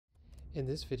In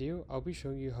this video, I'll be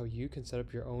showing you how you can set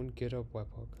up your own GitHub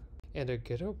webhook. And a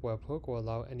GitHub webhook will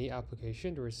allow any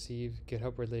application to receive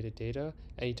GitHub related data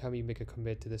anytime you make a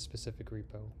commit to this specific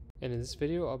repo. And in this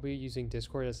video, I'll be using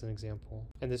Discord as an example.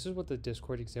 And this is what the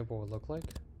Discord example will look like.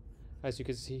 As you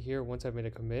can see here, once I've made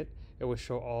a commit, it will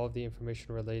show all of the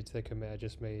information related to the commit I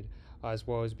just made, as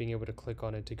well as being able to click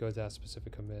on it to go to that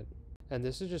specific commit. And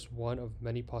this is just one of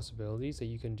many possibilities that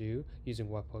you can do using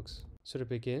webhooks. So to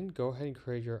begin, go ahead and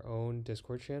create your own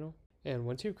Discord channel. And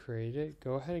once you've created it,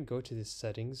 go ahead and go to the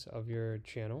settings of your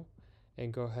channel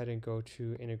and go ahead and go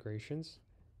to integrations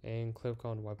and click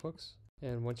on webhooks.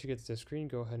 And once you get to this screen,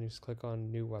 go ahead and just click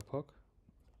on new webhook.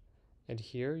 And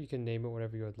here you can name it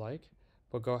whatever you would like,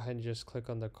 but go ahead and just click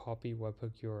on the copy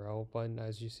webhook URL button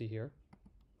as you see here.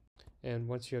 And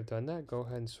once you have done that, go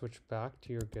ahead and switch back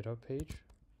to your GitHub page.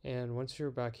 And once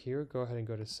you're back here, go ahead and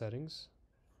go to settings.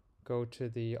 Go to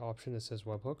the option that says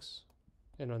webhooks.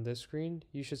 And on this screen,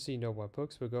 you should see no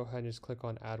webhooks, but go ahead and just click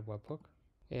on add webhook.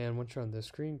 And once you're on this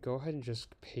screen, go ahead and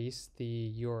just paste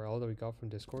the URL that we got from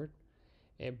Discord.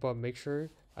 But make sure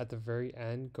at the very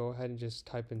end, go ahead and just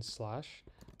type in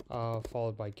 /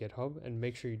 followed by GitHub, and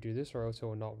make sure you do this or else it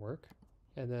will not work.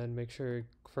 And then make sure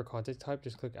for content type,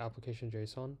 just click application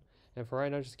JSON. And for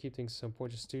right now, just keep things simple.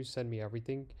 Just do send me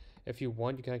everything. If you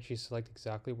want, you can actually select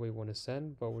exactly what you want to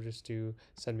send, but we'll just do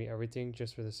send me everything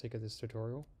just for the sake of this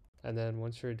tutorial. And then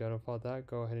once you're done with all that,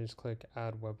 go ahead and just click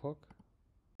add webhook.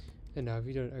 And now if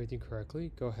you've done everything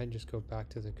correctly, go ahead and just go back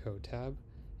to the code tab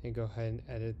and go ahead and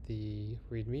edit the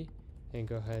readme and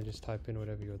go ahead and just type in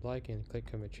whatever you would like and click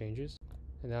commit changes.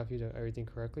 And now if you've done everything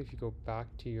correctly, if you go back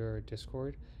to your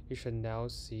Discord, you should now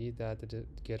see that the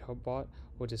GitHub bot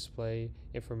will display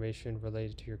information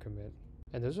related to your commit.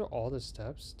 And those are all the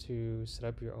steps to set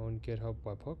up your own GitHub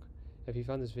webhook. If you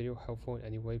found this video helpful in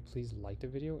any way, please like the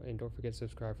video and don't forget to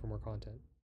subscribe for more content.